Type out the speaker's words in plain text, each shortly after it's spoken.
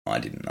I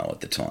didn't know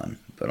at the time,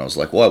 but I was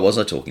like, why was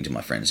I talking to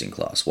my friends in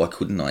class? Why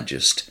couldn't I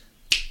just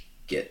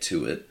get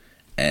to it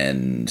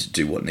and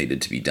do what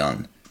needed to be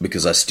done?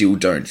 Because I still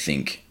don't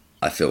think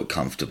I felt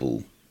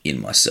comfortable in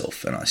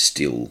myself, and I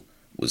still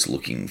was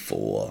looking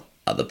for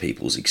other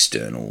people's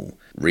external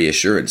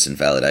reassurance and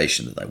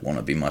validation that they want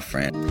to be my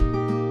friend.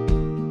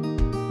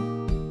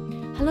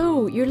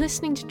 Hello, you're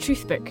listening to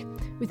Truthbook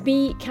with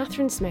me,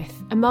 Catherine Smith,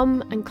 a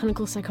mum and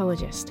clinical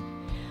psychologist.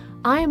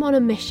 I am on a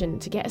mission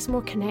to get us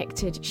more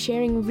connected,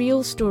 sharing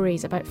real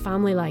stories about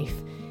family life.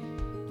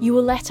 You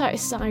will let out a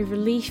sigh of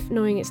relief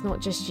knowing it's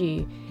not just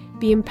you,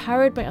 be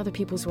empowered by other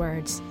people's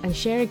words, and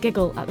share a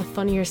giggle at the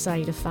funnier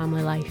side of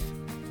family life.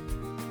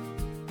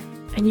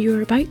 And you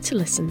are about to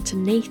listen to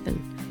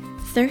Nathan,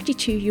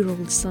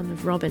 32-year-old son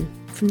of Robin,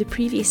 from the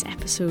previous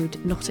episode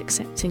Not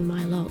Accepting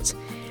My Lot,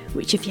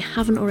 which if you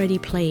haven't already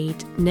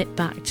played, nip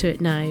back to it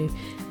now,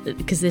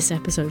 because this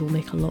episode will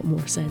make a lot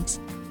more sense.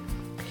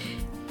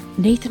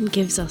 Nathan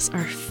gives us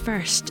our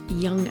first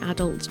young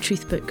adult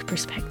Truthbook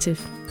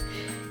perspective.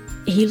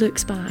 He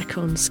looks back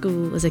on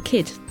school as a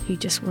kid who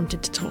just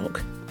wanted to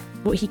talk,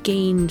 what he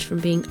gained from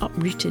being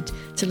uprooted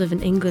to live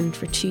in England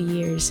for 2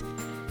 years,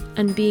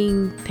 and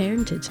being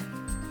parented.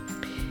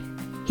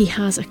 He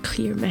has a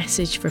clear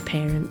message for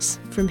parents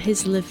from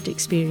his lived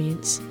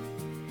experience.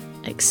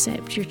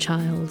 Accept your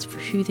child for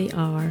who they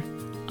are,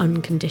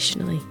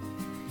 unconditionally.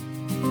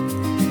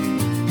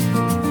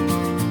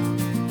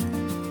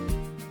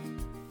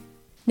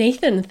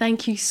 Nathan,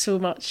 thank you so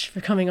much for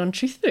coming on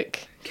Truthbook.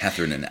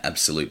 Catherine, an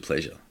absolute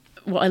pleasure.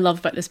 What I love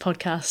about this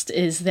podcast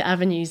is the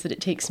avenues that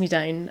it takes me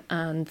down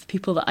and the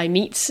people that I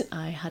meet.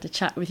 I had a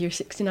chat with your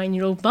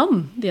 69-year-old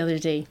mum the other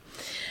day.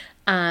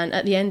 And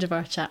at the end of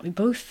our chat, we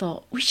both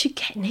thought, we should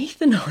get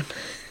Nathan on.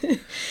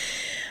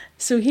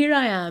 So here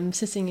I am,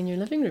 sitting in your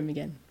living room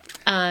again.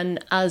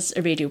 And as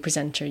a radio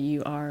presenter,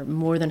 you are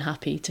more than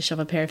happy to shove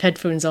a pair of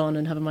headphones on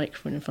and have a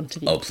microphone in front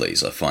of you. Oh,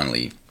 please,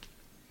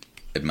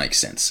 it makes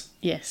sense.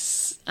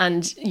 Yes.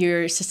 And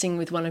you're sitting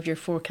with one of your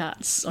 4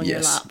 cats on your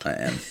lap.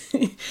 Yes,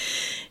 I am.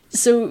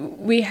 So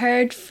we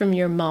heard from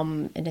your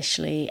mum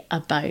initially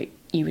about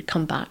you would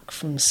come back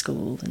from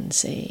school and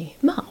say,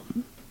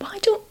 Mum, why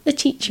don't the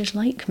teachers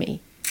like me?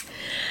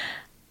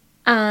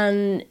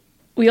 And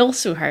we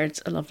also heard,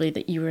 lovely,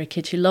 that you were a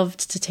kid who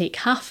loved to take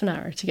half an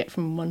hour to get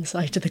from one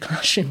side of the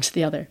classroom to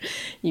the other.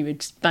 You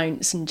would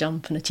bounce and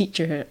jump, and a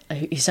teacher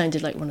who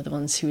sounded like one of the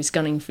ones who was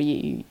gunning for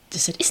you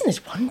just said, isn't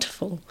this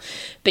wonderful?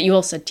 But you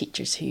also had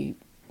teachers who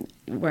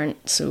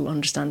weren't so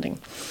understanding.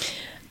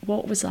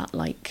 What was that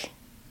like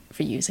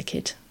for you as a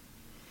kid?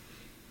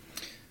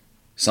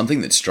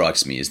 Something that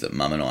strikes me is that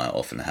Mum and I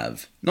often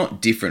have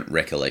not different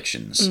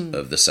recollections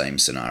of the same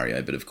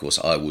scenario, but of course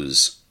I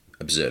was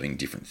observing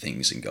different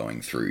things and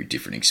going through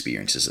different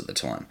experiences at the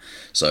time.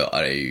 So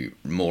I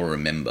more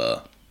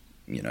remember,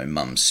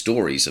 Mum's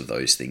stories of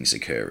those things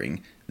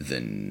occurring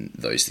than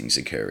those things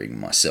occurring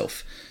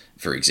myself.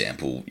 For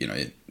example,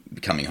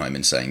 coming home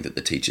and saying that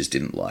the teachers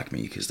didn't like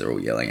me because they're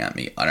all yelling at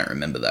me. I don't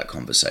remember that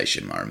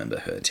conversation. I remember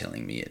her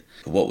telling me it.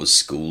 What was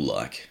school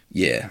like?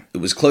 Yeah, it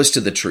was close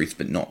to the truth,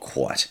 but not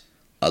quite.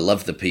 I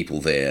loved the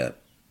people there,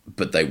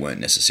 but they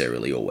weren't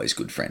necessarily always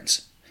good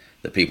friends.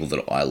 The people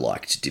that I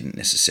liked didn't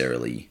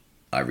necessarily,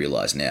 I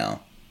realise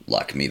now,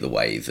 like me the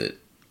way that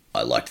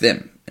I liked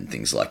them and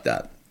things like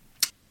that.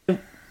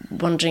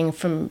 Wondering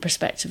from the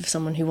perspective of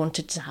someone who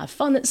wanted to have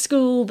fun at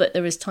school, but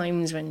there was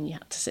times when you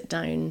had to sit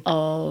down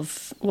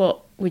of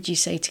what would you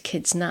say to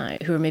kids now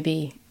who are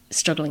maybe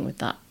struggling with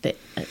that bit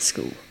at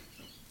school?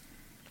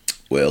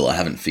 Well, I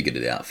haven't figured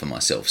it out for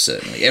myself,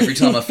 certainly. Every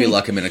time I feel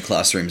like I'm in a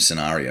classroom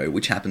scenario,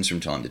 which happens from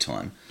time to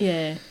time,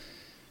 yeah,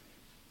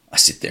 I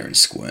sit there and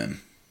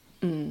squirm.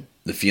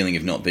 The feeling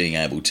of not being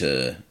able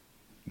to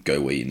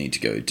go where you need to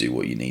go, do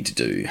what you need to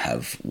do,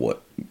 have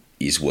what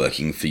is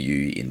working for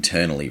you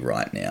internally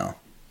right now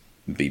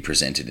be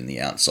presented in the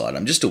outside.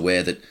 I'm just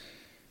aware that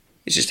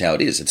it's just how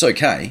it is. It's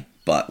okay,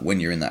 but when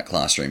you're in that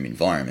classroom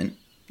environment,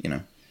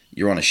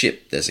 you're on a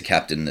ship. There's a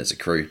captain, there's a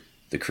crew.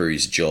 The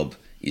crew's job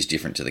is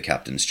different to the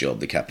captain's job.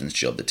 The captain's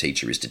job, the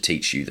teacher, is to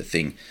teach you the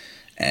thing,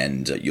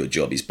 and your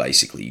job is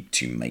basically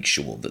to make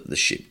sure that the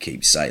ship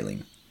keeps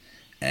sailing.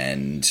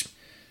 And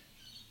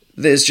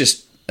there's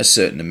just a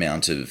certain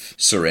amount of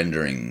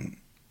surrendering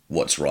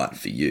what's right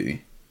for you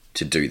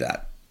to do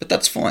that. But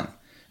that's fine.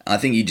 I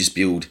think you just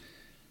build...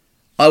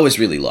 I always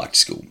really liked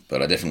school,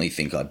 but I definitely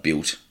think I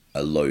built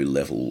a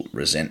low-level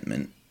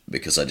resentment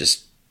because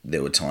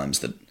there were times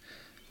that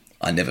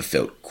I never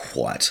felt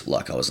quite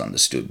like I was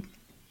understood.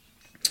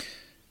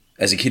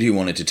 As a kid who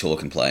wanted to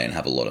talk and play and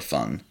have a lot of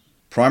fun,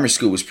 primary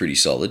school was pretty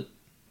solid.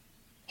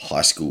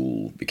 High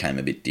school became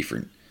a bit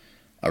different.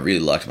 I really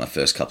liked my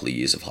first couple of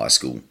years of high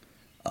school.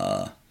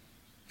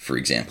 For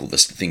example, the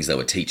things they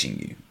were teaching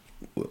you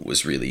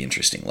was really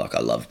interesting. Like, I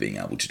loved being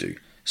able to do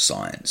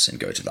science and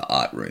go to the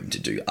art room to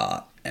do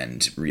art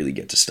and really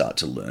get to start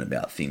to learn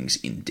about things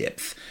in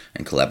depth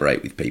and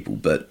collaborate with people.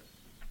 But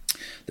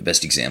The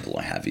best example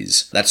I have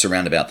is that's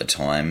around about the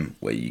time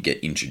where you get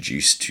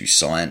introduced to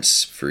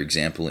science, for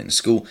example, in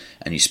school,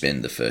 and you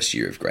spend the first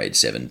year of grade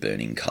 7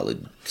 burning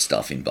coloured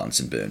stuff in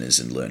Bunsen burners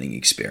and learning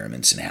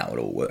experiments and how it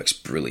all works.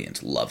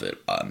 Brilliant. Love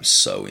it. I'm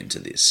so into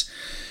this.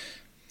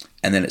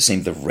 And then it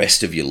seemed the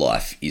rest of your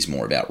life is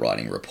more about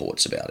writing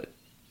reports about it.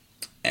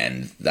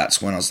 And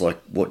that's when I was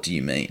like, what do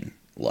you mean?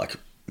 Like,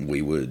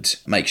 we would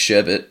make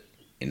sherbet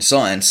in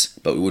science,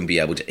 but we wouldn't be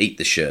able to eat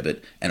the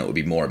sherbet, and it would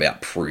be more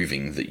about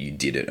proving that you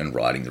did it and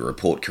writing the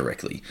report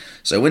correctly.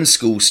 So when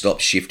school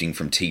stopped shifting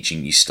from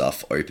teaching you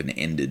stuff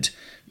open-ended,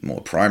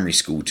 more primary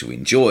school to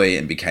enjoy,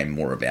 and became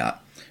more about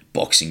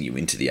boxing you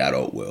into the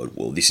adult world,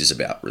 well, this is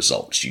about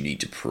results. You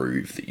need to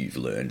prove that you've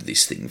learned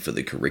this thing for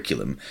the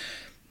curriculum.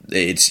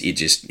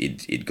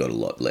 It got a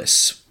lot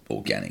less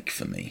organic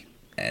for me.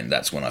 And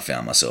that's when I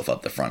found myself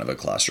up the front of a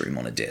classroom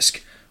on a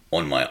desk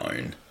on my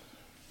own,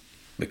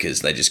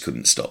 because they just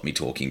couldn't stop me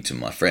talking to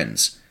my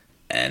friends.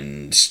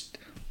 And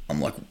I'm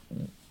like,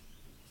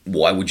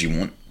 why would you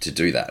want to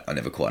do that? I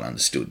never quite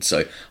understood.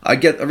 So I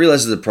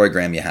realize there's a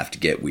program you have to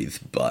get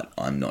with, but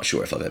I'm not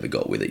sure if I've ever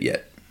got with it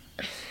yet.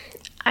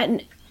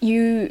 And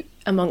you,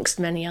 amongst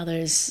many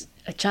others,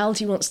 a child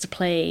who wants to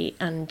play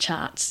and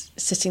chat,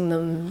 sitting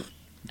them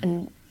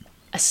and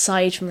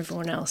aside from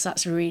everyone else,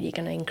 that's really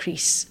going to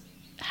increase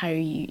how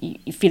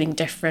you're feeling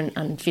different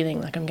and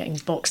feeling like I'm getting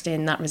boxed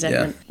in, that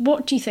resentment. Yeah.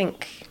 What do you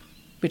think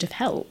would have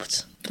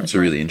helped? That's a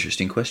really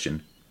interesting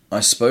question.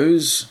 I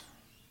suppose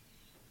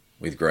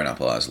with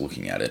grown-up eyes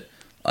looking at it,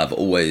 I've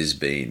always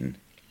been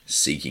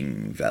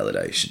seeking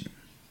validation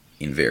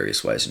in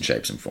various ways and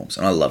shapes and forms.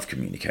 And I love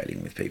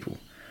communicating with people.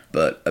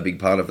 But a big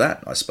part of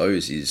that, I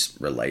suppose, is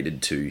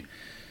related to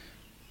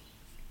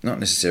not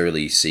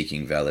necessarily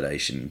seeking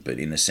validation, but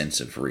in a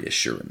sense of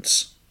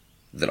reassurance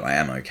that I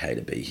am okay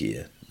to be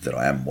here, that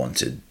I am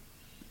wanted,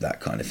 that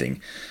kind of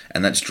thing.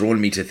 And that's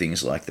drawn me to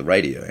things like the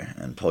radio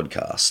and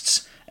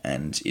podcasts.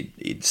 And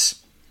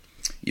it's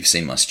you've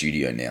seen my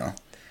studio now.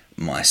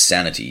 My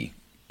sanity,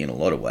 in a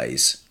lot of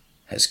ways,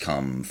 has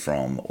come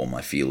from, or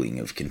my feeling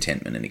of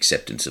contentment and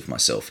acceptance of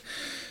myself,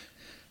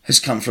 has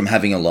come from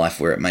having a life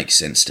where it makes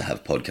sense to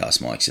have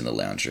podcast mics in the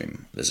lounge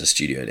room. There's a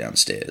studio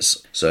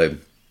downstairs. So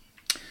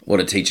what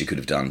a teacher could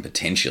have done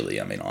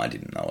potentially, I mean, I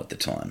didn't know at the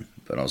time,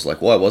 but I was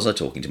like, why was I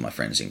talking to my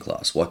friends in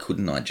class? Why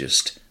couldn't I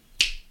just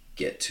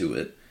get to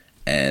it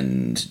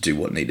and do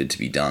what needed to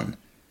be done?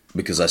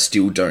 Because I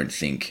still don't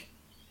think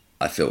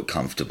I felt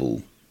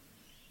comfortable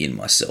in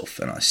myself,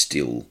 and I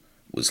still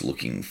was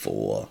looking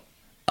for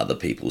other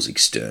people's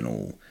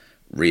external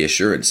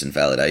reassurance and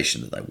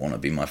validation that they want to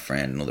be my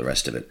friend and all the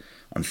rest of it.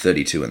 I'm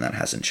 32 and that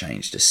hasn't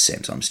changed a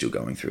cent. I'm still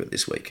going through it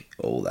this week.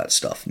 All that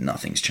stuff,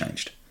 nothing's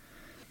changed.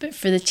 But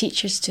for the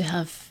teachers to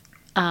have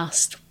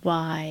asked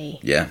why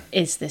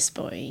is this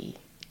boy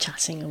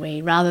chatting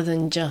away, rather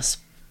than just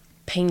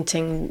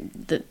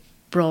painting the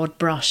broad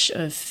brush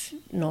of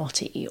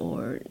naughty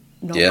or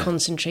not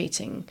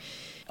concentrating.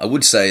 I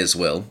would say as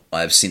well,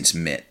 I have since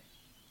met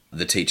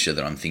the teacher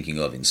that I'm thinking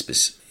of in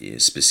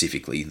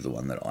specifically, the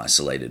one that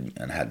isolated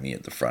and had me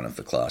at the front of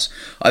the class.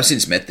 I've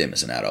since met them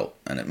as an adult,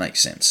 and it makes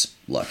sense.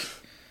 Like,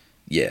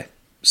 yeah,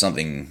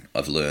 something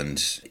I've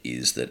learned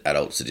is that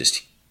adults are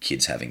just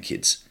kids having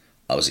kids.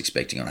 I was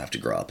expecting I'd have to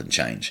grow up and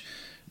change.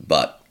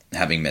 But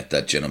having met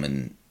that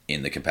gentleman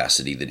in the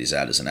capacity that he's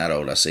at as an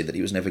adult, I see that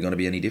he was never going to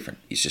be any different.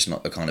 He's just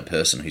not the kind of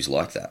person who's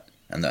like that.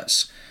 And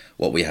that's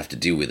what we have to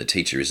deal with. A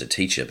teacher is a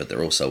teacher, but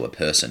they're also a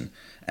person.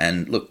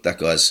 And look, that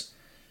guy's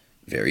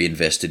very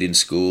invested in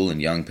school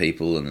and young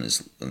people and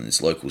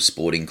his local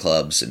sporting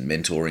clubs and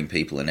mentoring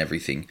people and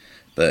everything.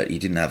 But he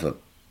didn't have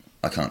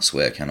I can't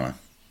swear, can I?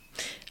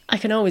 I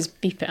can always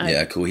beep it out.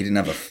 Yeah, cool. He didn't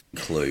have a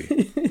clue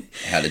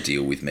how to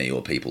deal with me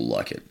or people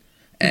like it.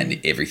 And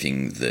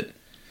everything that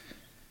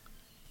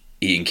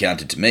he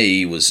encountered to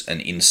me was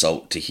an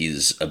insult to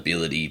his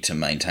ability to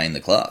maintain the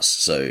class.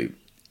 So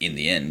in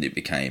the end, it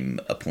became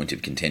a point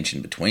of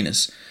contention between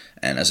us.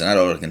 And as an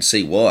adult, I can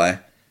see why.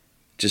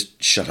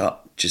 Just shut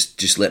up.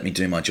 Just let me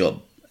do my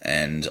job.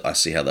 And I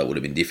see how that would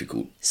have been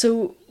difficult.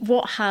 So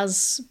what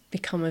has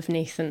become of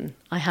Nathan?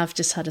 I have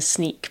just had a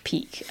sneak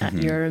peek at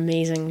your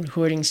amazing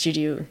recording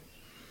studio.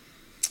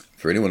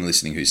 For anyone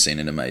listening who's seen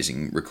an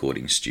amazing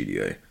recording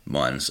studio,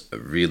 mine's a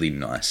really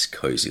nice,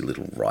 cozy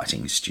little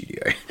writing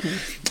studio.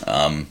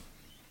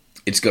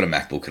 It's got a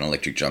MacBook, an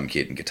electric drum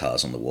kit and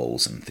guitars on the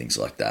walls and things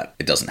like that.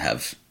 It doesn't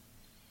have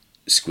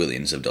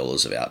squillions of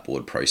dollars of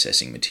outboard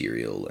processing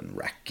material and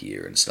rack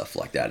gear and stuff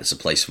like that. It's a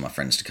place for my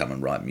friends to come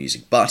and write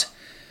music. But,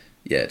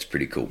 yeah, it's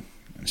pretty cool.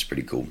 It's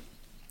pretty cool.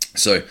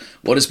 So,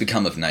 what has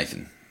become of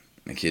Nathan,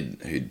 a kid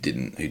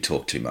who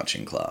talked too much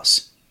in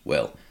class?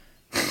 Well...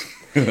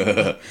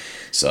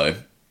 So,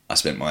 I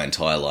spent my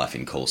entire life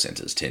in call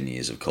centres, 10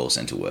 years of call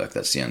centre work.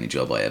 That's the only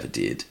job I ever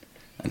did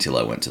until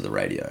I went to the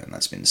radio, and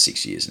that's been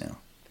 6 years now.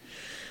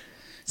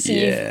 So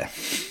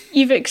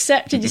you've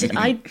accepted, you said,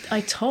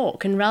 I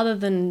talk, and rather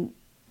than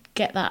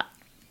get that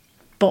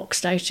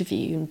boxed out of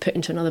you and put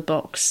into another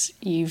box,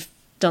 you've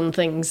done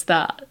things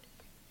that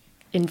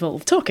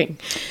involve talking.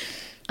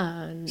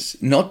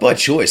 Not by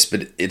choice,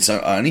 but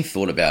I only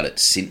thought about it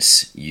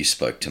since you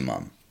spoke to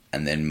Mum.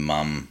 And then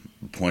Mum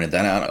pointed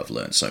that out. I've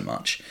learned so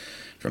much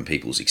from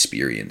people's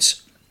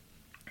experience.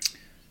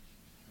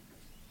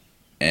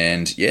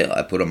 And yeah,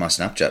 I put on my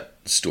Snapchat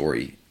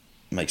story.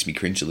 It makes me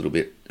cringe a little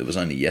bit. It was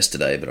only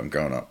yesterday, but I'm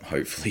growing up,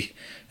 hopefully,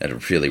 at a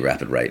really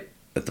rapid rate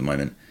at the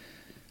moment.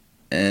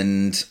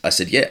 And I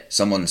said, yeah,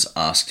 someone's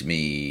asked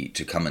me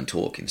to come and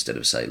talk instead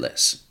of say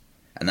less.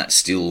 And that's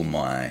still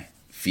my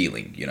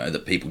feeling,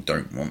 that people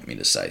don't want me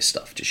to say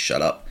stuff. Just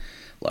shut up,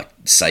 like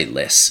say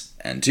less.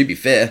 And to be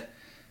fair,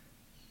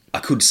 I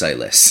could say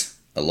less,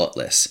 a lot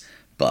less.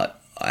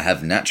 But I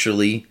have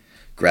naturally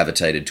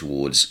gravitated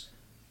towards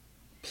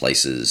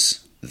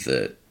places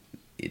that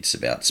it's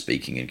about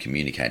speaking and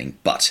communicating.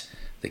 But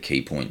the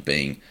key point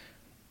being,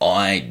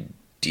 I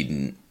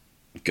didn't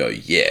go,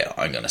 yeah,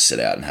 I'm going to set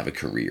out and have a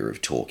career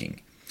of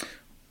talking.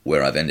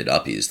 Where I've ended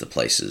up is the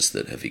places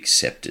that have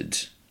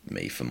accepted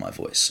me for my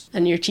voice.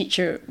 And your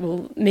teacher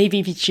will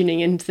maybe be tuning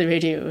into the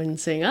radio and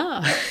saying,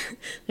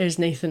 there's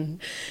Nathan.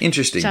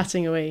 Interesting.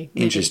 Chatting away.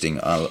 Maybe. Interesting.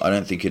 I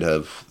don't think you'd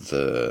have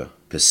the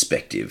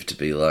perspective to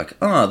be like,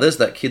 there's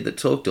that kid that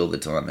talked all the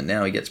time and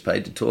now he gets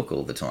paid to talk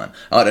all the time.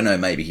 I don't know,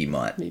 maybe he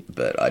might,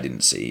 but I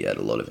didn't see he had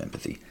a lot of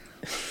empathy.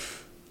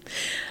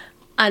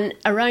 And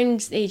around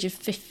the age of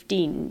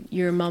 15,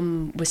 your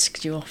mum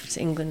whisked you off to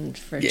England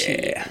for 2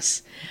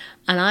 years.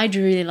 And I'd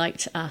really like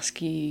to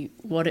ask you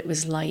what it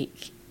was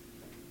like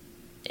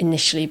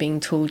initially being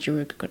told you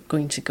were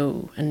going to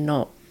go and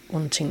not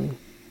wanting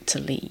to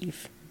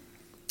leave.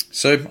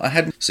 So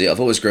I've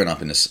always grown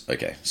up in this.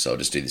 Okay, so I'll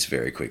just do this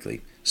very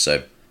quickly.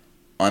 So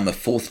I'm a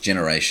 4th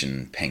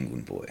generation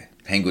penguin boy.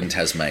 Penguin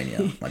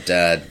Tasmania. My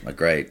dad, my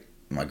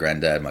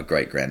granddad, my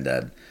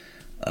great-granddad,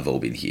 I've all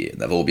been here.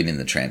 They've all been in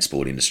the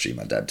transport industry.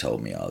 My dad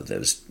told me, there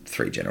was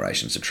 3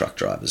 generations of truck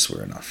drivers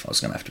were enough. I was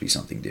going to have to be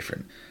something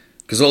different.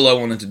 Because all I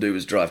wanted to do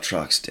was drive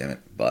trucks, damn it.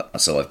 But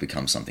so I've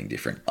become something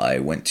different. I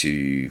went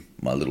to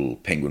my little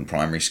Penguin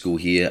primary school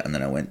here, and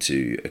then I went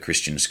to a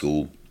Christian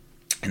school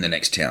in the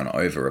next town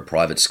over, a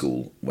private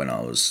school, when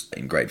I was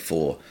in grade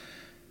 4.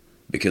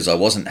 Because I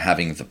wasn't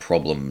having the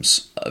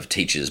problems of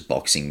teachers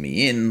boxing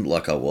me in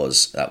like I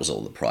was. That was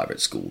all the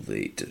private school,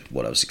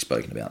 what I was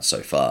spoken about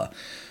so far.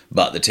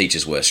 But the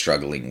teachers were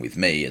struggling with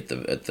me at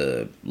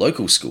the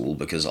local school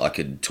because I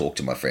could talk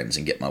to my friends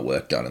and get my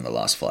work done in the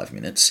last 5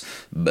 minutes.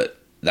 But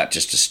that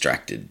just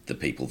distracted the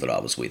people that I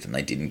was with and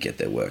they didn't get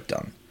their work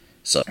done.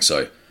 So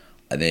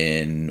I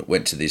then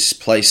went to this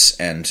place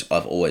and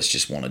I've always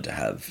just wanted to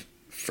have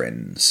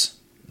friends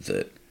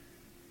that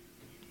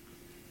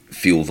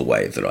feel the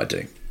way that I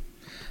do.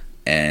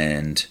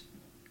 And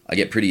I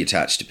get pretty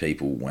attached to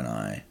people when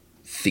I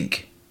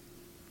think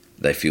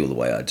they feel the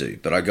way I do.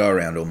 But I go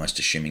around almost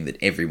assuming that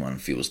everyone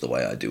feels the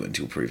way I do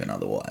until proven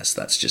otherwise.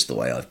 That's just the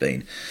way I've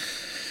been.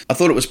 I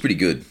thought it was pretty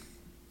good.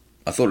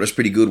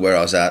 Where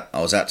I was at.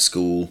 I was at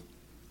school.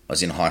 I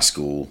was in high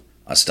school.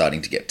 I was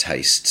starting to get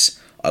tastes.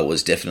 I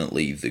was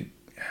definitely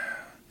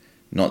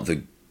not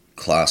the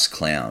class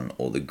clown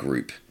or the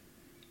group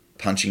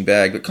punching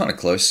bag, but kind of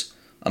close.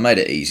 I made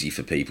it easy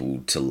for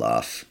people to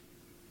laugh.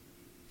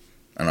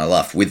 And I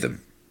laughed with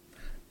them.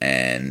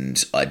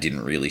 And I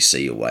didn't really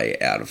see a way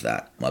out of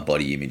that. My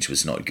body image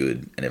was not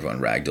good, and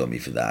everyone ragged on me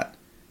for that.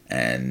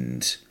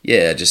 And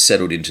yeah, I just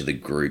settled into the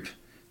group.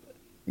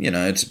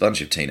 It's a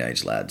bunch of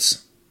teenage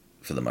lads,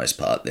 for the most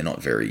part. They're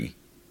not very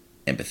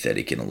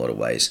empathetic in a lot of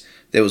ways.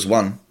 There was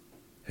one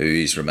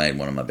who's remained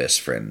one of my best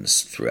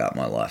friends throughout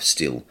my life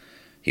still.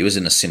 He was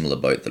in a similar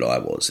boat that I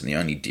was, and the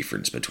only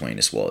difference between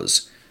us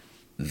was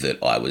that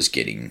I was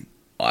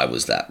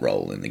that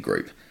role in the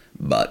group.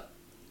 But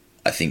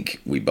I think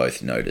we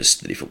both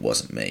noticed that if it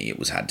wasn't me,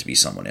 it had to be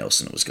someone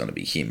else and it was going to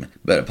be him.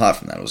 But apart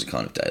from that, it was a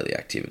kind of daily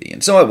activity.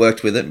 And so I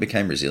worked with it and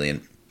became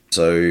resilient.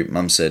 So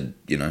Mum said,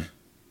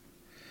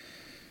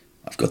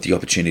 I've got the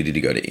opportunity to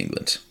go to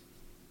England.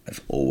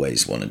 I've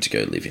always wanted to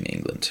go live in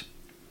England.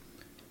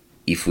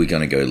 If we're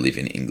going to go live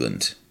in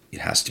England,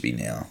 it has to be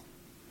now.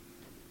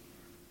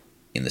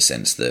 In the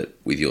sense that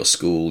with your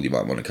school, you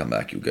might want to come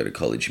back, you'll go to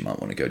college, you might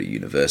want to go to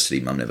university.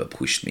 Mum never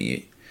pushed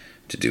me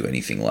to do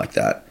anything like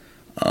that.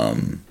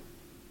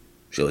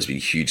 She's always been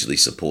hugely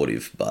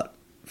supportive, but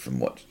from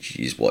what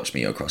she's watched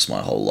me across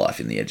my whole life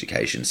in the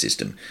education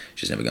system,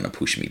 she's never going to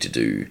push me to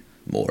do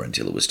more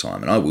until it was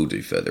time. And I will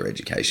do further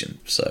education.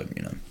 So,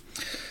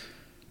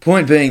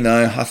 Point being,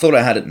 though, I thought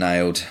I had it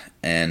nailed.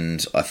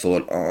 And I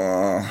thought,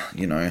 I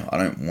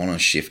don't want to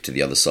shift to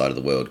the other side of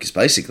the world. Because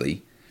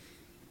basically,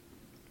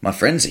 my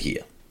friends are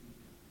here.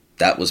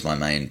 That was my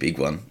main big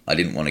one. I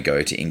didn't want to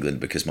go to England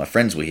because my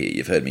friends were here.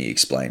 You've heard me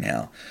explain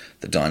how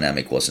the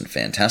dynamic wasn't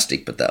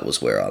fantastic, but that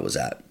was where I was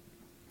at.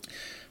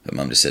 But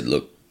Mum just said,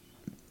 look,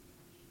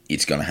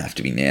 it's going to have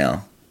to be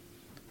now.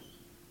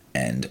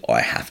 And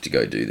I have to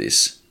go do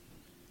this.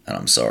 And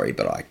I'm sorry,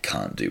 but I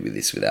can't do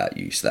this without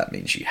you. So that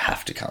means you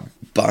have to come.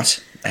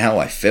 But how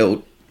I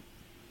felt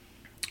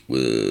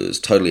was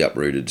totally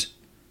uprooted.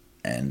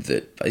 And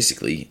that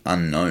basically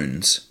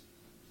unknowns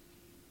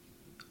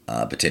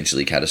are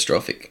potentially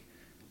catastrophic.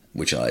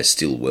 which I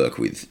still work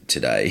with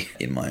today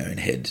in my own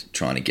head,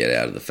 trying to get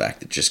out of the fact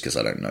that just because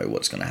I don't know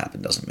what's going to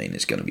happen doesn't mean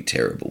it's going to be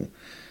terrible.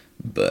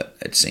 But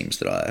it seems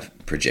that I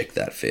project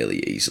that fairly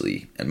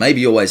easily, and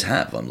maybe always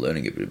have. I'm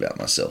learning a bit about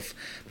myself.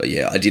 But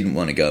yeah, I didn't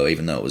want to go,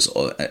 even though it was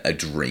a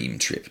dream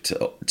trip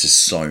to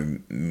so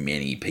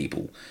many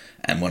people.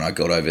 And when I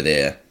got over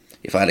there,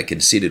 if I had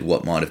considered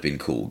what might have been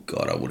cool,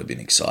 God, I would have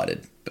been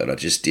excited. But I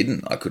just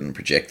didn't. I couldn't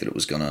project that it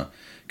was going to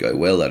go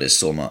well. I'd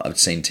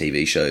seen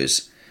TV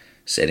shows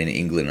set in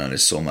England, and I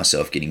just saw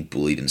myself getting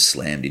bullied and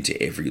slammed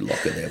into every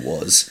locker there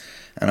was.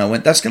 And I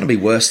went, that's going to be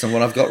worse than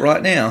what I've got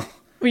right now.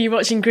 Were you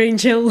watching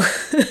Grange Hill?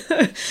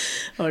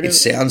 It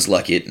sounds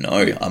like it.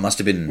 No, I must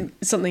have been...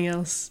 something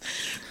else.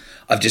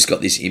 I've just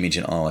got this image,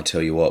 and I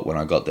tell you what, when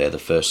I got there, the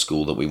first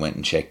school that we went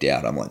and checked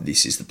out, I'm like,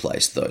 this is the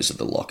place, those are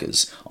the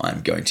lockers.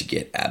 I'm going to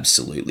get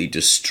absolutely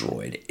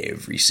destroyed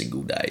every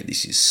single day.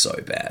 This is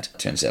so bad.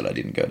 Turns out I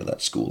didn't go to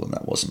that school, and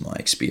that wasn't my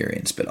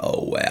experience, but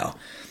oh wow.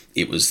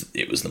 It was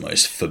the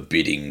most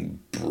forbidding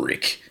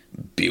brick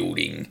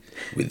building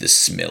with the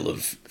smell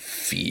of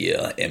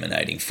fear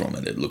emanating from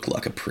it. It looked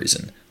like a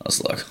prison. I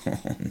was like,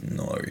 oh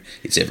no,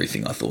 it's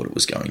everything I thought it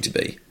was going to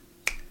be.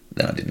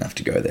 Then I didn't have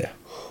to go there.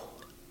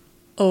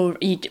 Oh,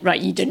 you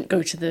didn't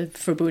go to the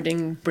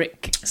foreboding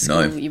brick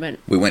school. No,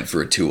 we went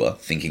for a tour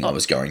thinking I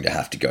was going to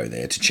have to go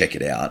there to check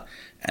it out,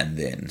 and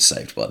then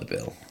Saved by the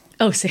Bell.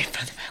 Oh, Saved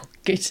by the Bell.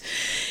 Good.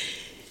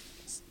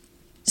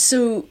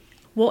 So,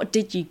 what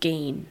did you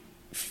gain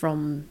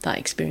from that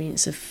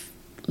experience of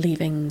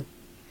leaving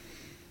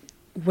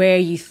where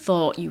you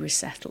thought you were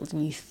settled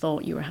and you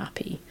thought you were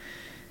happy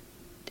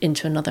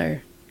into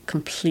another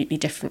completely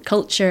different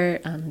culture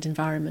and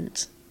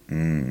environment?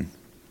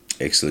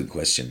 Excellent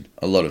question.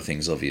 A lot of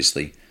things,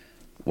 obviously.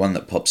 One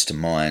that pops to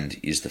mind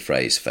is the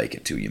phrase, fake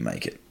it till you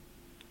make it.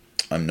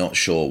 I'm not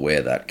sure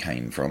where that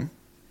came from,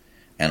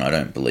 and I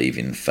don't believe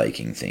in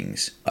faking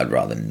things. I'd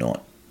rather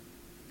not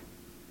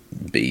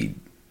be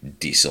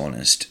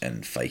dishonest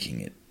and faking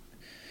it.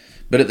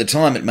 But at the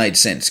time it made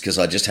sense, because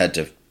I just had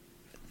to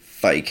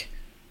fake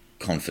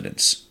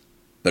confidence.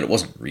 But it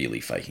wasn't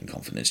really faking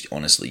confidence.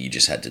 Honestly, you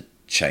just had to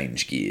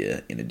change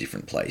gear in a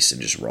different place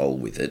and just roll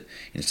with it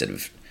instead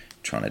of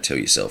trying to tell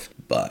yourself.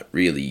 But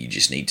really, you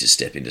just need to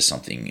step into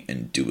something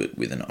and do it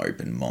with an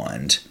open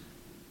mind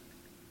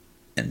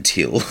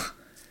until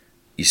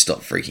you stop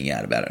freaking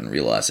out about it and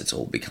realise it's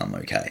all become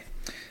okay.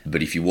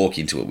 But if you walk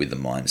into it with the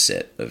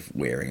mindset of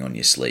wearing on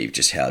your sleeve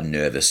just how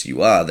nervous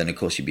you are, then of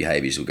course your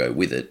behaviours will go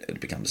with it. It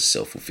becomes a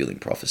self-fulfilling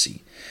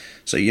prophecy.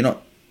 So you're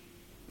not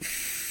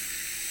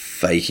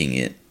faking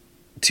it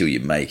till you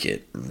make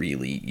it.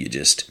 Really, you're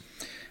just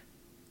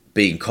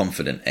being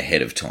confident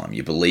ahead of time.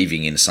 You're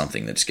believing in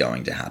something that's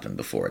going to happen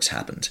before it's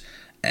happened.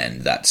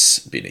 And that's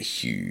been a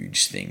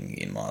huge thing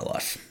in my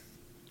life.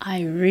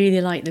 I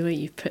really like the way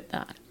you put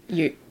that.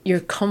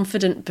 You're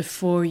confident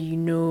before you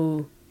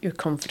know you're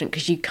confident,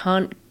 because you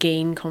can't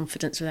gain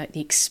confidence without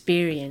the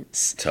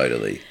experience.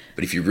 Totally.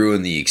 But if you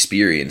ruin the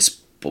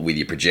experience with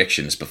your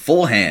projections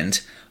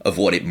beforehand of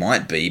what it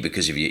might be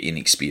because of your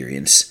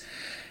inexperience,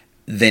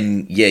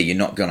 then yeah, you're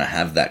not going to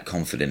have that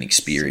confident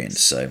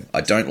experience. So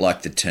I don't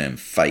like the term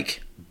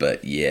fake,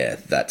 but yeah,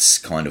 that's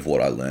kind of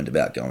what I learned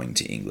about going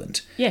to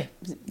England. Yeah,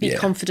 be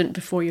confident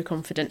before you're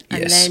confident.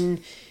 And yes. Then,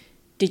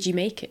 did you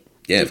make it?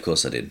 Yeah, of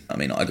course I did. I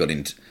mean, I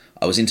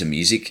was into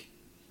music.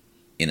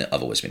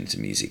 I've always been into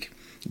music,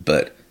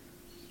 but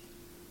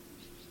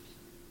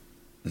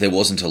there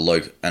wasn't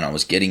and I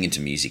was getting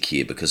into music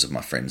here because of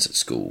my friends at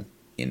school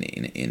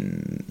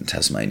in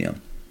Tasmania.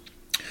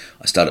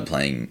 I started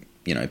playing,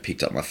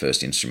 picked up my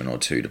first instrument or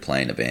two to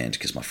play in a band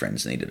because my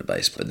friends needed a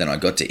bass player. Then I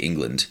got to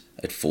England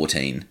at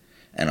 14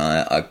 and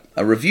I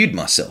reviewed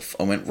myself.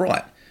 I went,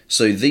 right,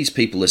 so these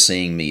people are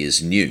seeing me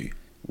as new.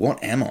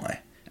 What am I?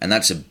 And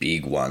that's a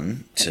big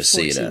one to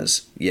see it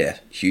as. Yeah,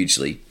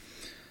 hugely.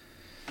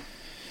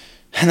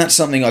 And that's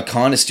something I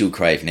kind of still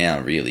crave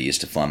now, really, is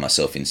to find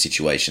myself in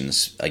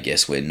situations, I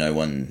guess, where no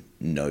one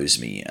knows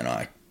me and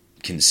I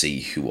can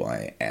see who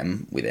I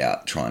am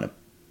without trying to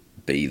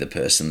be the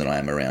person that I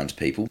am around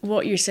people.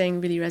 What you're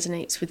saying really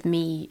resonates with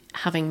me,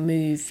 having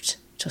moved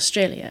to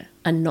Australia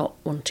and not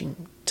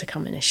wanting to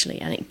come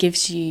initially. And it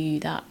gives you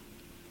that,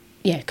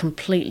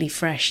 completely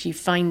fresh. You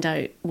find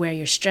out where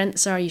your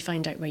strengths are, you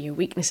find out where your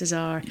weaknesses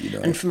are.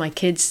 And for my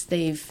kids,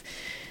 they've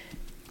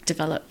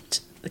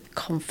developed the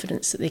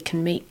confidence that they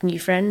can make new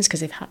friends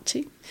because they've had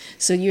to.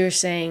 So you're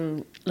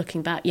saying,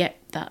 looking back,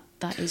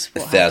 that is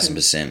what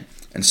 1,000%.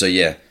 And so,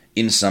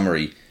 in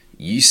summary,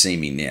 you see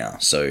me now.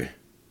 So,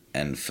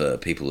 and for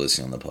people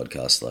listening on the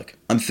podcast,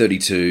 I'm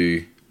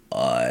 32.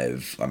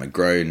 I'm a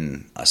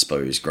grown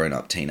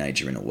up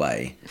teenager in a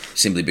way,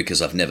 simply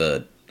because I've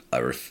never,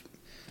 I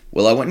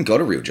went and got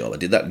a real job. I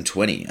did that in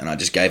 20 and I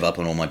just gave up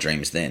on all my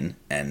dreams then.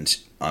 And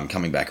I'm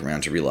coming back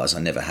around to realise I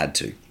never had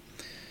to.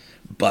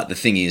 But the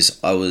thing is,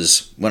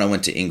 when I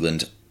went to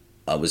England,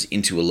 I was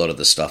into a lot of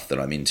the stuff that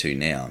I'm into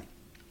now,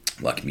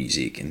 like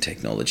music and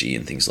technology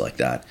and things like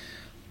that.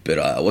 But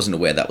I wasn't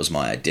aware that was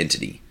my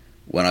identity.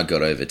 when I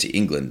got over to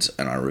England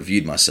and I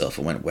reviewed myself,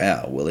 I went,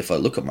 wow, well, if I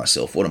look at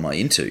myself, what am I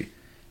into?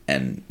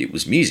 And it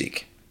was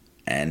music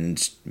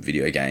and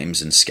video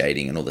games and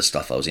skating and all the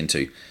stuff I was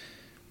into.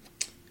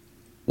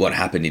 What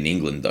happened in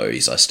England, though,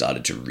 is I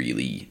started to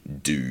really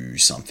do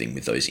something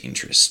with those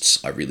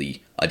interests. I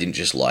didn't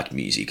just like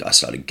music. I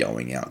started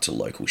going out to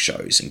local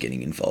shows and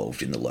getting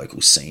involved in the local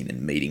scene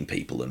and meeting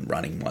people and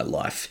running my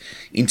life,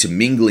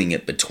 intermingling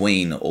it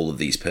between all of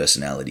these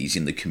personalities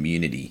in the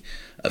community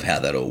of how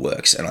that all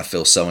works. And I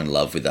fell so in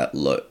love with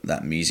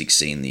that music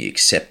scene, the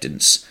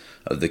acceptance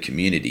of the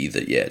community,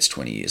 that, yeah, it's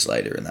 20 years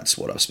later and that's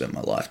what I've spent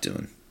my life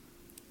doing.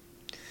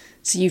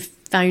 So you've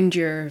found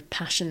your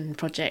passion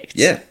project.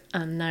 Yeah.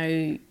 And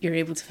now you're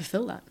able to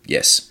fulfill that.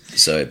 Yes.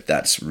 So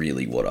that's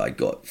really what I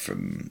got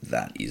from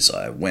that, is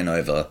I went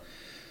over,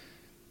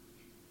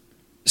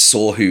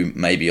 saw who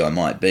maybe I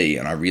might be,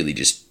 and I really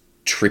just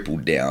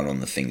tripled down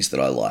on the things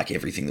that I like,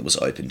 everything that was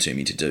open to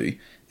me to do.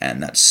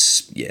 And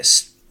that's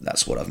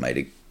what I've made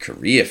a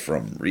career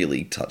from,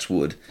 really, touch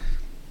wood.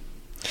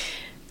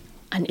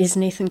 And is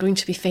Nathan going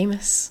to be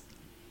famous?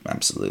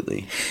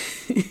 Absolutely.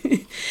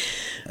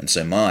 And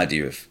so my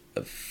idea of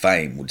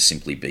fame would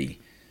simply be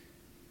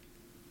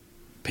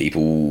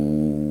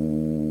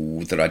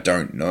people that I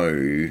don't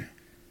know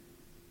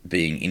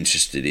being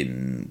interested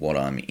in what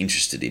I'm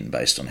interested in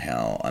based on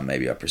how I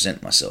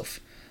present myself.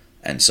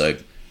 And so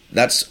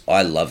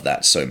I love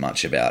that so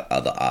much about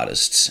other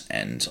artists,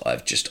 and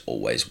I've just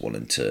always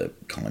wanted to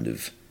kind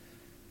of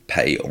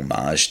pay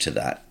homage to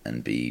that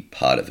and be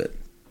part of it.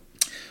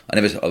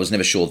 I was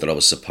never sure that I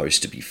was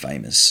supposed to be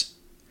famous,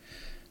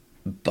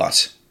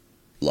 but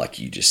like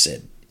you just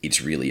said,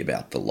 it's really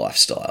about the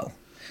lifestyle.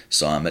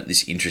 So I'm at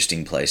this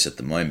interesting place at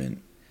the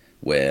moment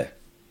where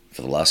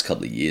for the last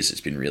couple of years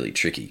it's been really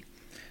tricky,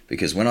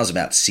 because when I was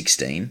about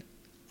 16,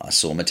 I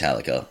saw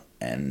Metallica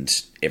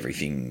and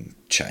everything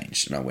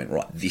changed. And I went,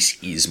 right,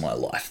 this is my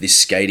life. This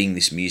skating,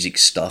 this music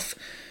stuff,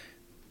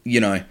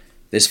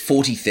 there's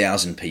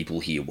 40,000 people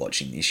here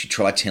watching this. You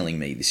try telling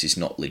me this is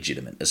not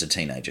legitimate as a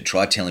teenager.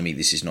 Try telling me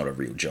this is not a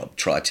real job.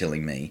 Try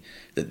telling me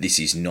that this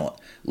is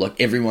not... Like,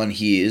 everyone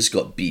here's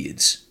got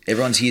beards.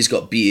 Everyone's here's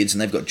got beards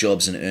and they've got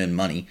jobs and earn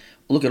money.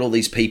 Look at all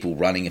these people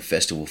running a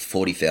festival,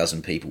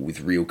 40,000 people with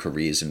real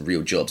careers and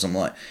real jobs. I'm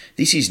like,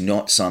 this is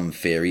not some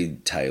fairy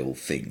tale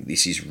thing.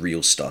 This is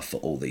real stuff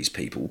for all these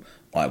people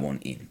I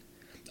want in.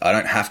 I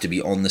don't have to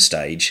be on the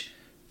stage.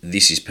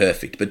 This is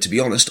perfect. But to be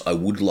honest, I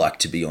would like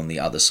to be on the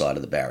other side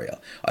of the barrier.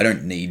 I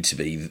don't need to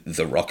be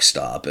the rock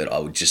star, but I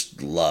would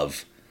just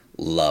love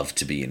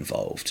to be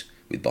involved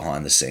with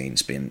behind the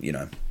scenes.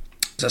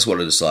 That's what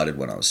I decided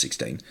when I was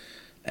 16.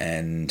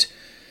 And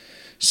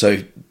so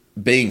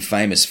being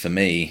famous for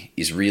me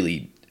is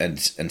really, and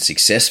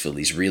successful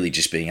is really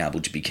just being able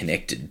to be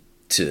connected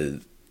to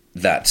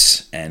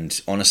that.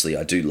 And honestly,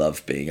 I do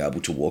love being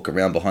able to walk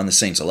around behind the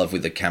scenes. I love,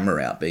 with the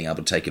camera out, being able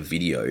to take a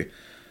video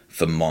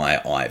for my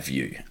eye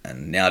view.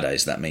 And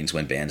nowadays that means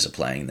when bands are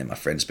playing, they're my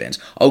friends' bands,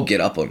 I'll get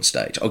up on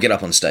stage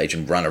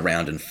and run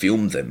around and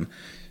film them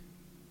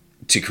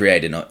to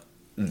create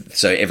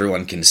so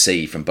everyone can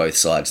see from both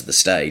sides of the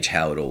stage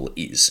how it all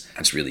is.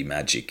 It's really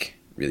magic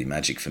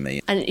for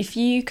me. And if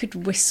you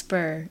could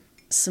whisper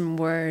some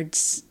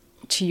words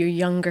to your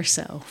younger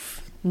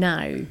self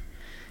now,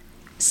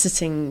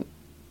 sitting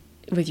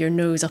with your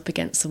nose up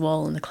against the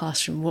wall in the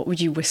classroom, what would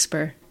you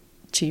whisper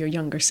to your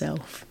younger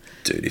self?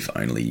 Dude, if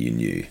only you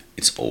knew,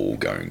 it's all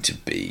going to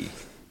be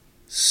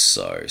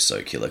so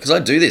killer. Because I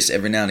do this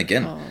every now and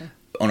again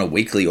on a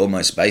weekly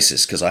almost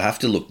basis, because I have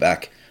to look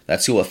back.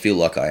 That's who I feel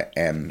like I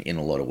am in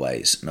a lot of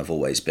ways, and I've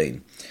always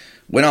been.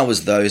 When I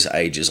was those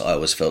ages, I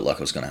always felt like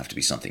I was going to have to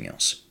be something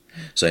else.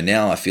 So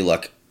now I feel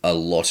like a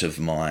lot of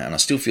and I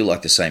still feel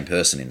like the same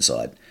person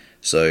inside.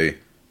 So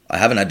I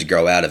haven't had to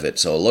grow out of it.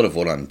 So a lot of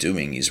what I'm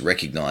doing is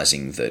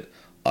recognizing that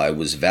I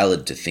was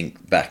valid to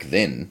think back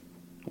then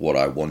what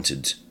I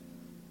wanted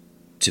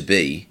to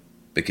be,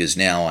 because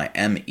now I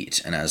am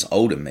it, and as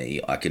older me,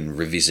 I can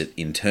revisit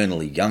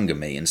internally younger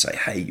me and say,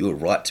 hey, you're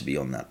right to be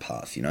on that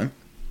path,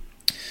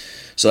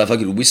 So if I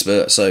could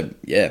whisper,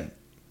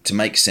 to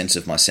make sense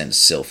of my sense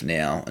self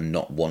now and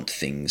not want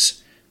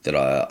things that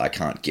I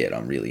can't get.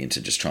 I'm really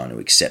into just trying to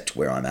accept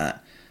where I'm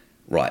at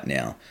right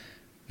now.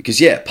 Because,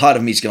 part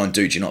of me's going,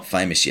 dude, you're not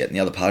famous yet. And the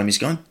other part of me's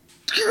going,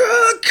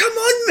 come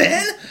on,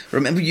 man.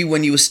 Remember you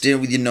when you were still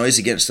with your nose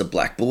against the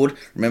blackboard?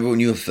 Remember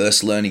when you were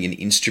first learning an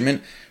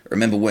instrument?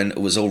 Remember when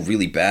it was all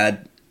really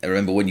bad? I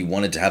remember when you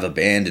wanted to have a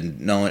band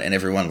and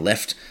everyone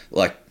left?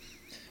 Like,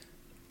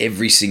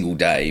 every single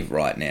day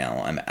right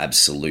now, I'm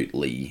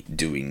absolutely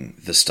doing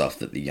the stuff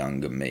that the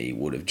younger me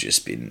would have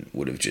just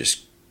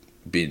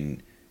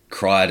been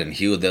cried and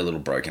healed their little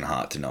broken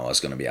heart to know I was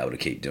going to be able to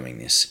keep doing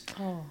this.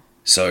 Oh.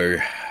 So,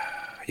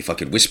 if I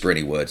could whisper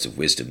any words of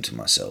wisdom to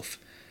myself,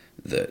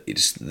 that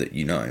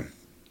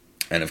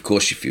and of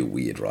course you feel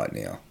weird right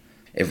now.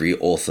 Every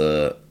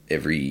author,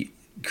 every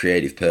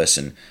creative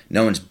person,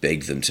 no one's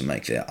begged them to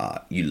make their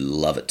art. You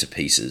love it to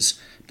pieces,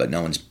 but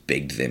no one's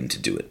begged them to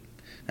do it.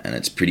 And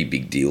it's a pretty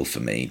big deal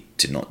for me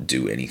to not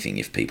do anything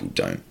if people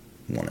don't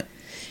want it.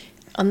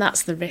 And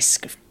that's the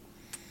risk of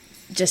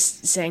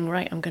just saying,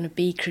 right, I'm going to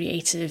be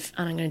creative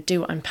and I'm going to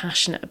do what I'm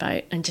passionate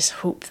about and just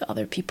hope that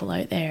other people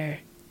out there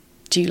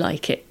do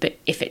like it. But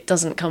if it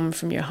doesn't come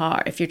from your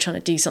heart, if you're trying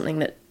to do something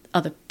that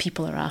other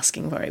people are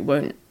asking for, it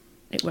won't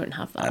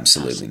have that.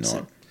 Absolutely passion.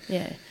 not. So,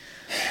 yeah.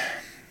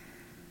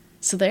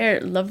 So they're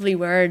lovely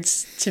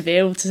words to be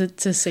able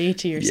to say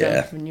to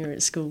yourself when you're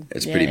at school.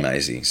 It's pretty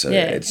amazing. So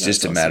it's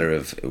just a matter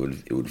of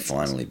it would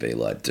finally be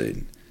like,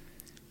 dude,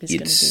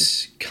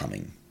 it's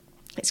coming.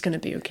 It's going to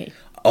be okay.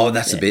 Oh,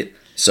 that's a bit.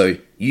 So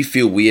you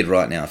feel weird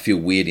right now. I feel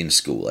weird in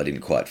school. I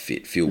didn't quite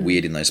fit. Feel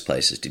weird in those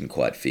places. Didn't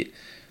quite fit.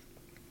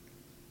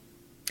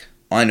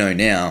 I know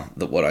now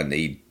that what I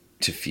need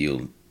to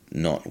feel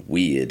not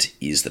weird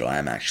is that I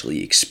am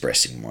actually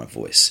expressing my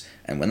voice.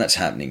 And when that's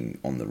happening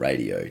on the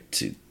radio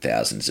to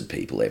thousands of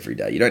people every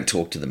day, you don't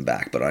talk to them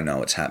back, but I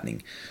know it's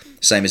happening.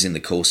 Same as in the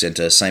call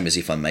centre, same as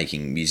if I'm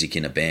making music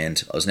in a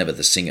band. I was never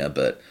the singer,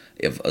 but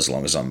as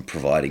long as I'm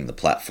providing the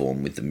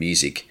platform with the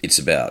music, it's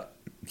about,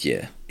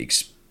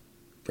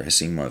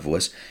 expressing my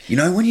voice. You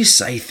know, when you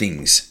say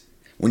things,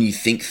 when you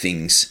think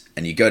things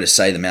and you go to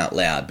say them out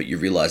loud, but you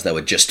realise they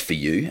were just for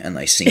you and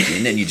they sink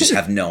in and you just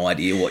have no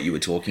idea what you were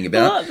talking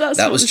about. Well,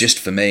 that was just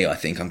for me, I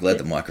think. I'm glad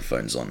the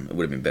microphone's on. It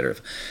would have been better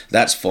if...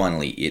 That's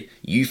finally it.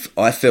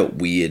 I felt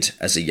weird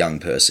as a young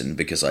person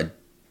because I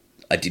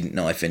didn't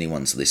know if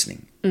anyone's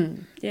listening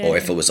or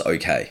if it was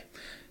okay.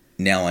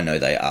 Now I know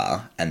they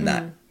are,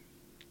 and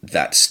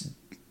that's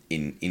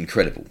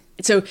incredible.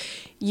 So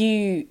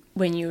you,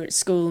 when you were at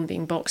school and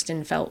being boxed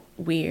in, felt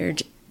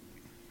weird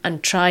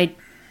and tried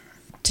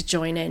to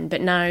join in,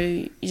 but now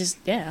you just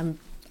I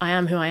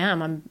am who I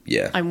am.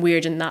 I'm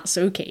weird, and that's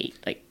okay.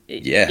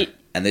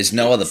 And there's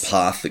no other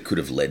path that could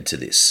have led to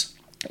this.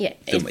 Yeah,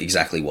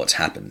 exactly what's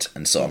happened.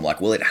 And so I'm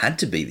like, well, it had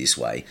to be this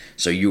way.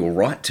 So you were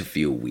right to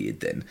feel weird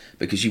then,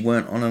 because you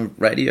weren't on a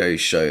radio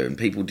show and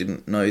people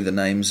didn't know the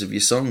names of your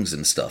songs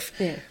and stuff.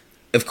 Yeah.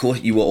 Of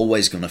course, you were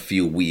always going to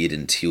feel weird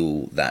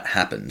until that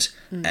happened,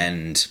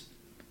 and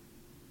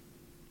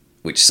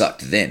which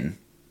sucked then.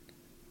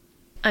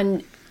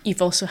 And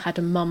you've also had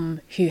a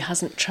mum who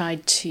hasn't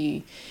tried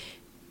to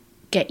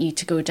get you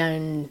to go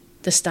down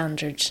the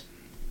standard.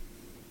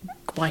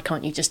 Why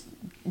can't you just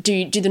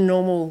do the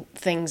normal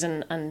things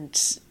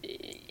and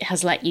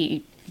has let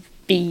you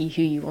be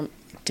who you want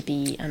to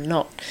be and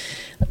not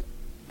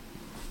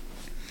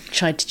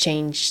tried to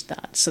change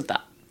that so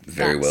that...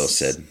 Very well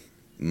said.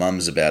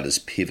 Mum's about as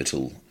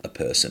pivotal a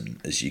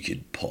person as you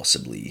could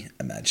possibly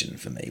imagine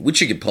for me,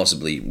 which you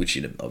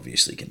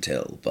obviously can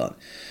tell, but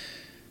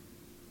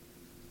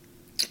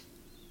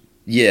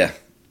yeah,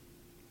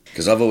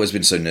 because I've always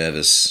been so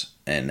nervous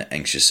and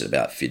anxious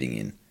about fitting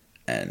in,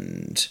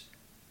 and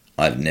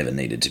I've never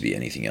needed to be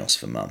anything else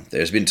for Mum.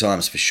 There's been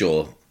times for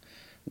sure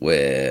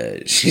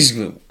where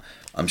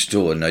I'm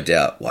sure, no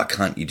doubt, why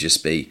can't you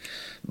just be,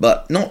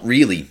 but not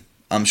really.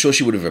 I'm sure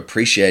she would have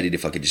appreciated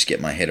if I could just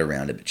get my head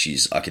around it,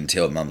 but I can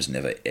tell Mum's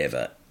never,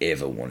 ever,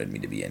 ever wanted me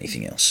to be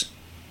anything else.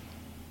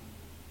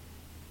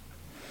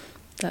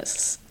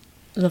 That's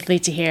lovely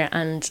to hear,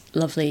 and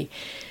lovely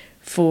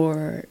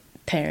for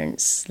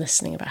parents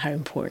listening about how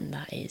important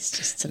that is.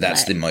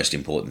 That's the most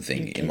important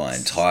thing in my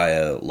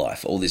entire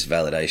life. All this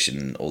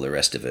validation, all the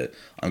rest of it,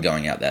 I'm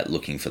going out there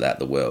looking for that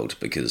in the world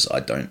because I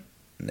don't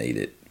need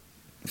it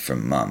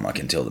from Mum. I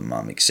can tell that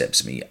Mum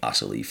accepts me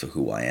utterly for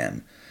who I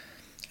am.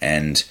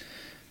 And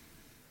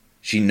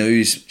she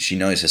knows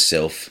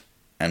herself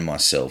and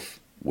myself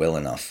well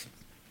enough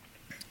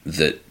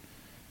that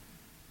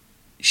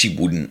she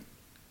wouldn't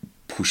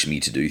push me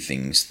to do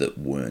things that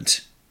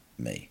weren't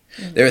me.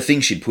 There are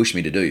things she'd push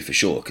me to do for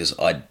sure because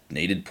I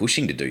needed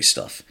pushing to do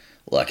stuff,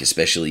 like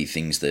especially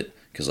things that,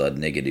 because I'd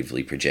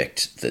negatively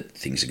project that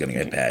things are going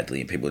to go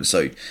badly and people, and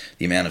so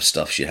the amount of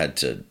stuff she had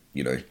to,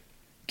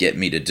 get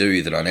me to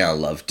do that I now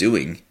love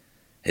doing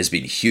has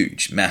been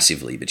huge,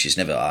 massively, but she's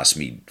never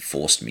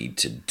forced me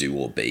to do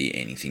or be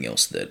anything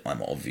else that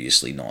I'm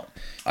obviously not.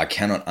 I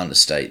cannot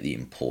understate the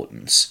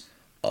importance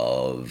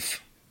of,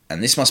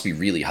 and this must be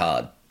really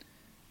hard,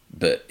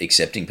 but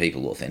accepting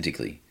people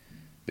authentically,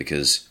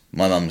 because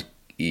my mum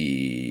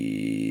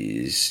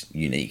is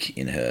unique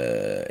in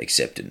her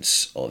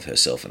acceptance of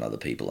herself and other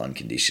people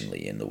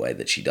unconditionally in the way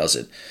that she does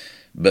it.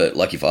 But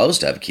like if I was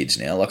to have kids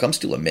now, like I'm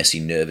still a messy,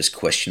 nervous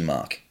question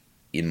mark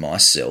in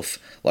myself.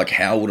 Like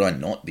how would I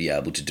not be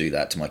able to do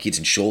that to my kids?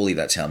 And surely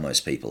that's how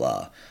most people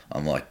are.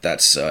 I'm like,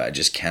 I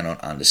just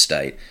cannot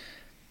understate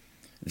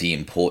the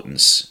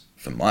importance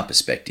from my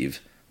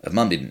perspective of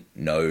Mum didn't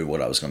know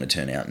what I was going to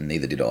turn out and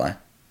neither did I.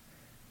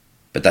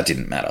 But that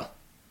didn't matter.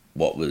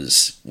 What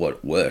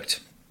worked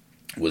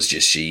was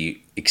just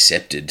she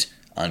accepted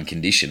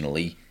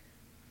unconditionally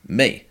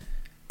me.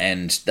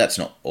 And that's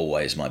not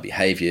always my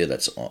behaviour,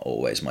 that's not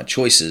always my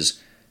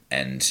choices.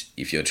 And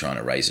if you're trying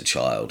to raise a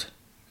child,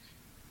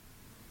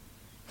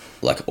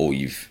 like all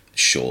you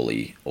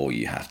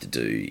have to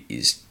do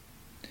is,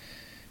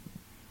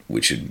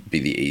 which would be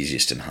the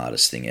easiest and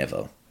hardest thing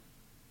ever,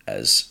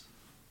 as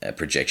a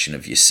projection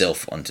of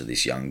yourself onto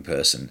this young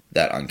person,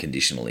 that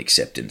unconditional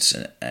acceptance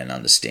and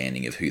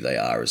understanding of who they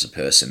are as a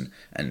person.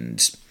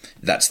 And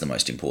that's the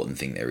most important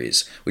thing there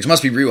is, which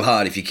must be real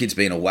hard if your kid's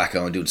being a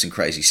wacko and doing some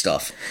crazy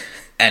stuff.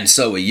 And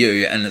so are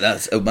you, and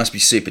it must be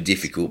super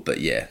difficult. But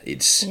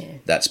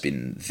that's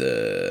been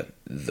the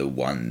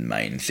one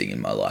main thing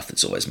in my life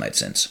that's always made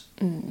sense.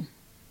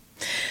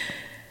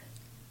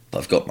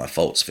 I've got my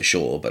faults for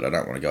sure, but I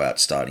don't want to go out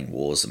starting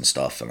wars and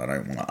stuff, and I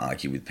don't want to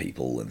argue with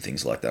people and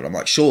things like that. I'm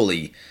like,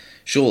 surely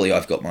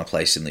I've got my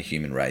place in the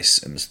human race,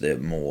 and there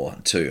more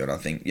too. And I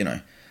think,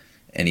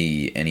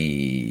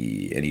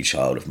 any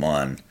child of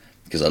mine,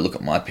 because I look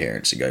at my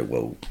parents and go,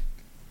 well,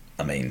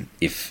 I mean,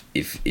 if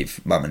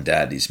mum and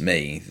dad is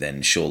me,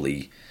 then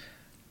surely.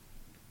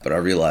 But I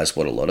realise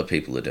what a lot of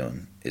people are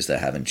doing is they're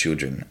having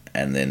children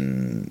and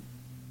then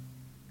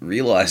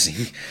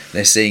realising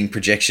they're seeing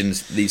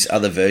projections, these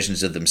other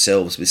versions of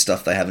themselves with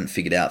stuff they haven't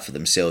figured out for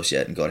themselves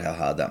yet, and God, how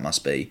hard that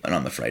must be. And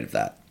I'm afraid of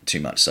that too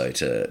much so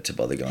to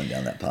bother going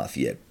down that path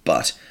yet.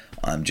 But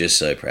I'm just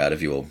so proud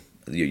of you all.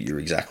 You're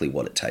exactly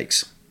what it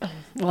takes.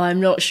 Well,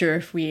 I'm not sure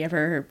if we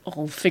ever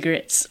all figure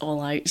it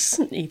all out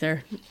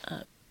either.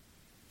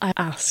 I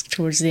asked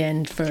towards the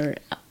end for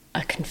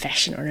a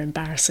confession or an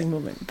embarrassing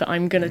moment, but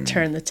I'm going to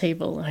turn the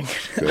table and I'm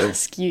going to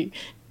ask you,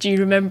 do you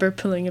remember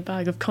pulling a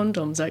bag of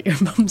condoms out your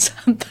mum's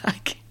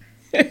handbag?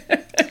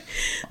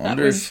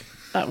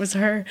 That was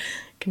her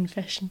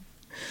confession.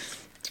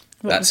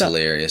 That's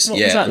hilarious. What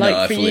was that like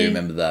I for fully you?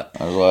 remember that.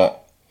 I was like,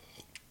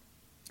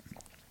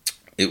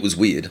 it was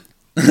weird.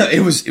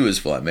 it was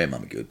fine. Me and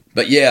mum are good.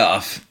 But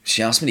yeah,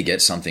 she asked me to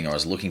get something, or I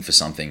was looking for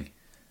something.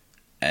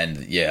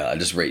 And yeah, I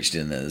just reached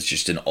in there. There's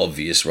just an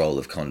obvious roll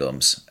of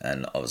condoms.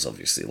 And I was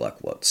obviously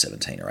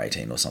 17 or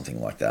 18 or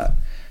something like that.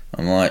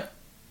 I'm like,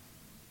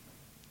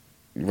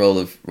 roll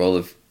of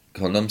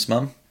condoms,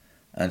 mum?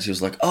 And she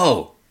was like,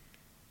 oh,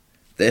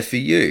 they're for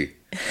you.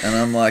 And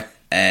I'm like,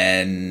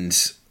 and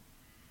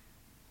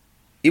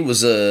it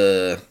was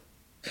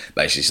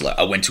basically she's like,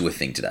 I went to a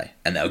thing today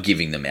and they were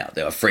giving them out.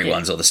 They were free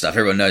ones, all the stuff.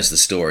 Everyone knows the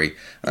story.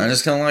 And I'm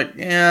just kind of like,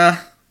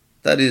 yeah,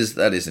 that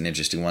is an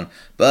interesting one.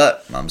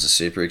 But mum's a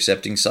super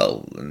accepting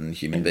soul and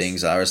human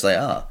beings are as they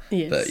are.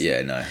 Yes. But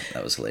yeah, no,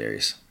 that was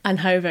hilarious. And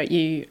how about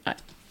you?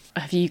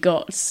 Have you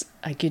got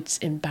a good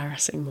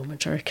embarrassing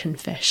moment or a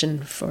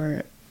confession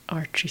for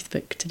our truth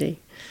book today?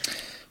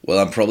 Well,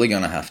 I'm probably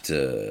going to have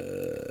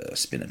to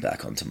spin it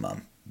back onto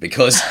mum.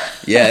 Because,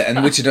 yeah,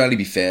 and which would only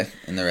be fair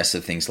in the rest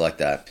of things like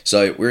that.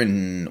 So we're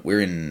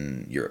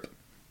in Europe.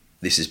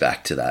 This is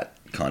back to that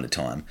kind of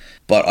time.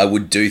 But I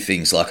would do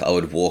things like I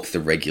would walk the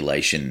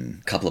regulation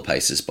a couple of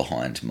paces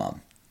behind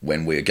mum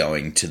when we're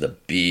going to the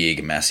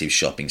big, massive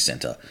shopping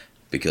centre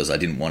because I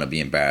didn't want to be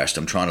embarrassed.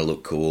 I'm trying to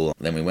look cool.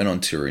 Then we went on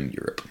tour in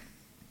Europe.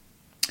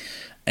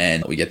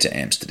 And we get to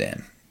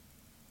Amsterdam.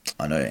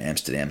 I know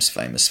Amsterdam's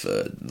famous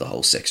for the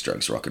whole sex,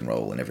 drugs, rock and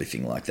roll and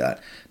everything like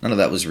that. None of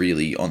that was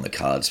really on the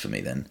cards for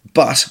me then.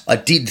 But I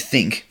did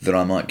think that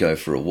I might go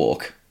for a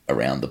walk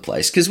around the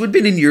place because we'd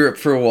been in Europe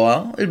for a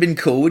while. It'd been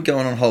cool. We'd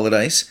gone on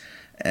holidays.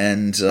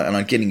 And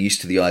I'm getting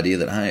used to the idea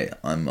that, hey,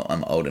 I'm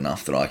old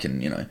enough that I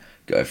can,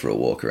 go for a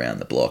walk around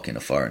the block in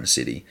a foreign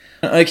city.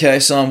 Okay,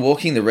 so I'm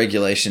walking the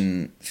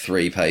regulation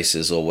 3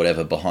 paces or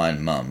whatever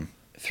behind mum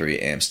through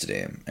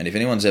Amsterdam. And if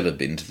anyone's ever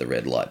been to the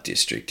red light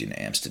district in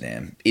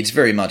Amsterdam, it's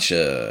very much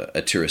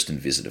a tourist and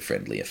visitor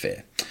friendly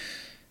affair.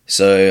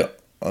 So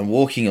I'm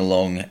walking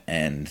along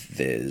and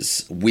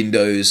there's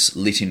windows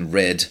lit in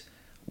red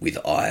with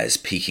eyes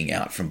peeking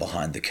out from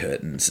behind the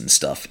curtains and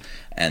stuff.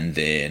 And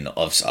then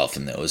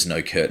often there was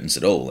no curtains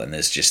at all. And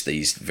there's just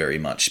these very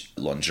much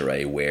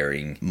lingerie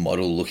wearing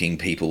model looking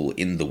people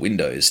in the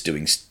windows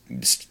doing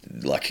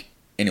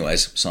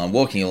anyways, so I'm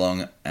walking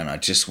along and I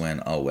just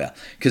went, oh, wow.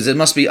 Because there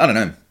must be, I don't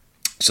know,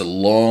 it's a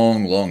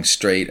long, long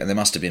street and there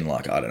must have been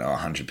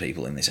 100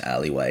 people in this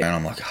alleyway. And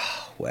I'm like,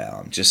 oh,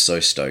 wow, I'm just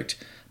so stoked.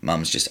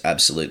 Mum's just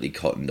absolutely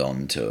cottoned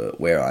on to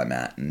where I'm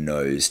at,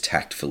 knows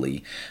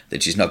tactfully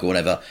that she's not going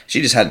whatever.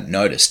 She just hadn't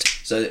noticed.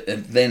 So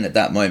then at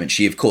that moment,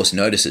 she of course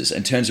notices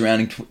and turns around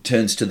and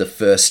turns to the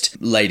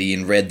first lady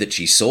in red that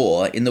she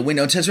saw in the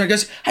window and turns around and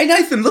goes, hey,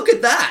 Nathan, look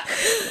at that.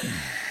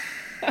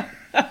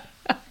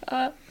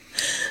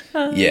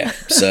 Yeah,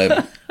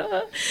 so...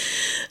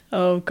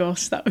 Oh,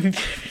 gosh, that would be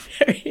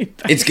very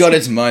embarrassing. It's got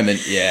its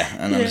moment, yeah.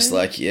 And I'm just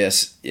like,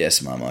 yes,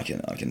 Mum, I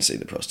can see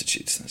the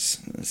prostitutes.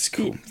 That's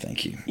cool,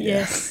 thank you.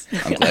 Yeah. Yes.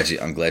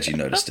 I'm glad you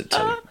noticed it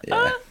too,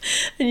 yeah.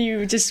 And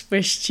you just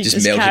wished she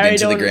just melted carried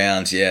into on. The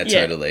ground, yeah,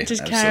 totally.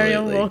 Just absolutely. carry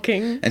on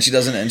walking. And she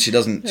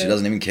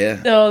doesn't even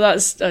care. No,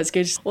 that's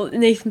good. Well,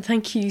 Nathan,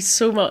 thank you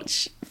so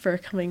much for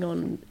coming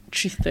on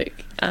Truth Book.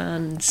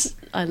 And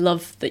I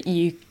love that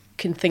you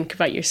can think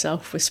about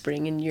yourself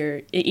whispering in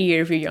your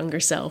ear of your younger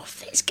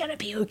self, it's gonna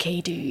be okay,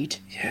 dude.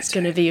 Yeah, it's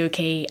gonna be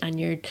okay, and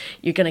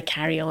you're gonna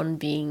carry on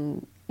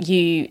being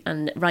you,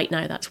 and right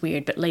now that's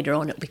weird, but later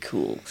on it'll be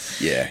cool.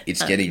 Yeah,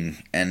 it's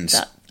getting and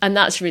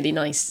that's really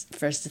nice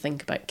for us to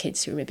think about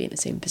kids who are maybe in the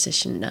same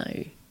position now,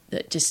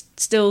 that just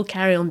still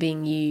carry on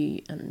being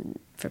you and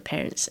for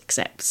parents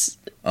accepts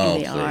who Oh,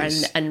 they are,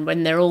 please. and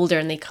when they're older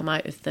and they come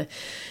out of the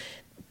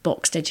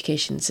boxed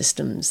education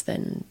systems,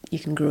 then you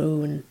can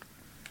grow. And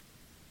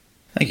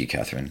Thank you,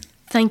 Catherine.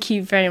 thank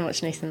you very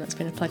much, Nathan. That's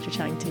been a pleasure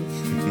chatting to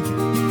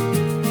you.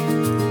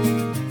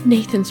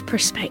 Nathan's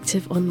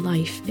perspective on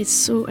life is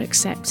so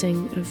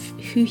accepting of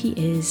who he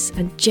is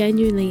and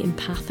genuinely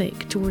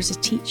empathic towards the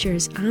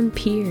teachers and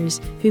peers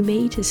who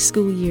made his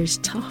school years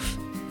tough.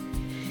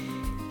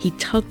 He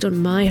tugged on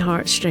my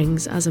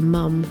heartstrings as a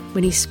mum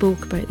when he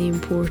spoke about the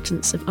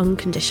importance of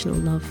unconditional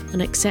love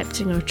and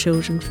accepting our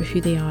children for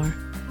who they are.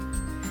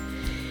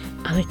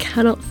 And I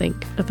cannot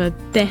think of a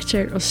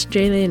better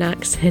Australian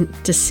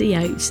accent to see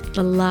out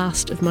the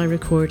last of my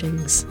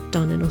recordings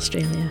done in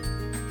Australia.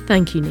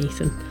 Thank you,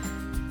 Nathan.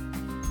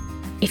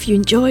 If you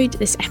enjoyed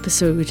this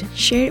episode,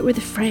 share it with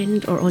a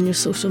friend or on your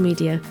social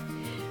media.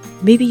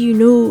 Maybe you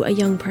know a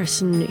young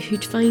person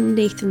who'd find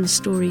Nathan's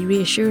story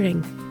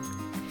reassuring.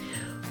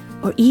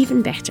 Or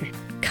even better,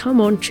 come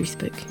on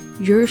Truthbook.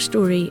 Your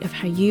story of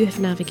how you have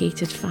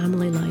navigated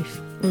family life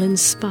will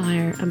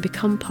inspire and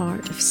become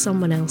part of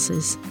someone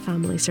else's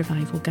family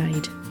survival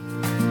guide.